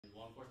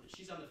enforcement.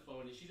 She's on the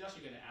phone, and she's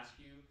actually going to ask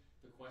you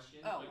the question.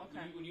 Oh, but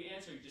okay. When you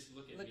answer, you just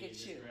look at me. Look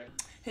at you.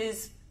 Correct?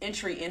 His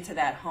entry into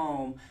that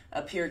home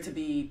appeared to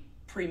be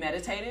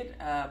premeditated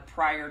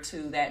prior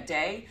to that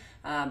day.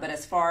 But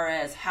as far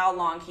as how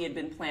long he had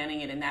been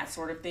planning it and that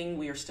sort of thing,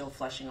 we are still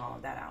fleshing all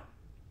of that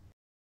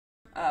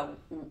out.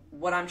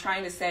 What I'm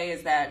trying to say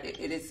is that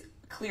it is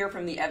clear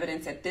from the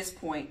evidence at this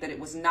point that it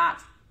was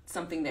not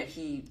something that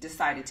he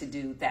decided to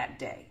do that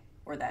day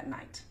or that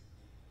night.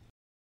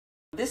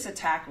 This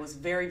attack was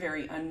very,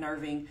 very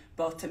unnerving,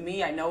 both to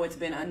me. I know it's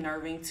been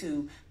unnerving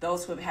to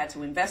those who have had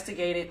to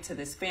investigate it, to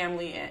this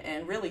family,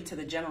 and really to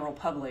the general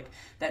public,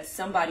 that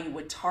somebody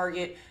would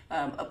target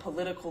a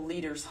political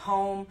leader's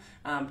home,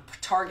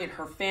 target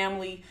her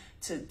family,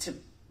 to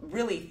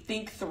really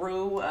think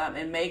through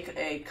and make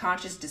a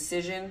conscious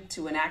decision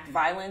to enact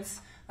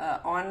violence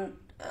on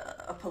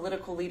a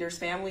political leader's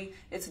family.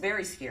 It's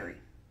very scary.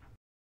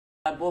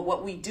 But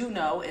what we do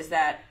know is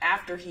that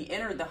after he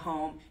entered the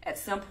home, at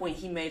some point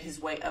he made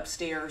his way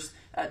upstairs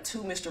to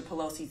Mr.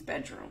 Pelosi's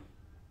bedroom.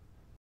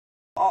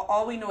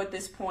 All we know at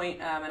this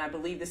point, and I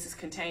believe this is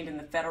contained in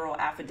the federal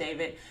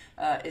affidavit,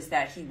 is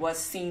that he was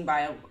seen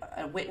by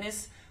a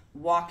witness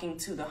walking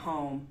to the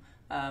home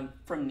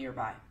from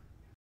nearby.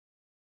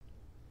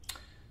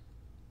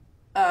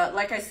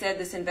 Like I said,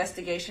 this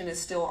investigation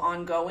is still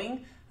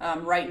ongoing.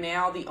 Right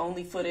now, the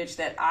only footage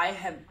that I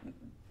have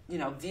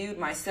viewed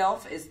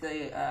myself is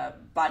the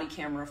body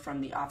camera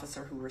from the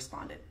officer who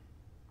responded.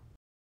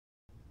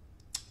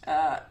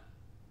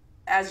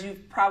 As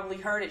you've probably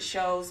heard, it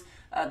shows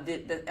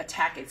the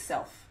attack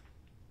itself.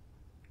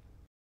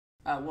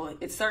 Well,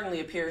 it certainly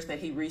appears that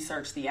he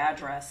researched the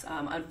address.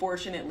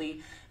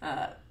 Unfortunately,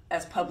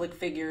 as public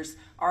figures,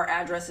 our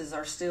addresses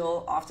are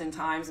still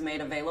oftentimes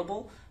made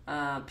available.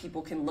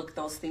 People can look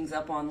those things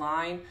up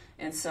online,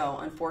 and so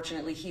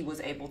unfortunately he was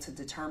able to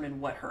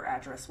determine what her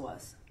address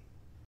was.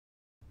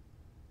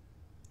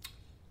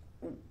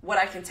 What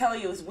I can tell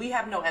you is we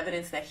have no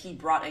evidence that he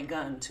brought a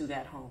gun to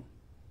that home.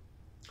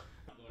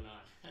 Going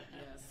on.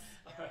 Yes.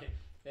 All right.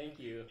 Thank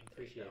you.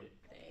 Appreciate it.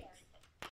 Thanks.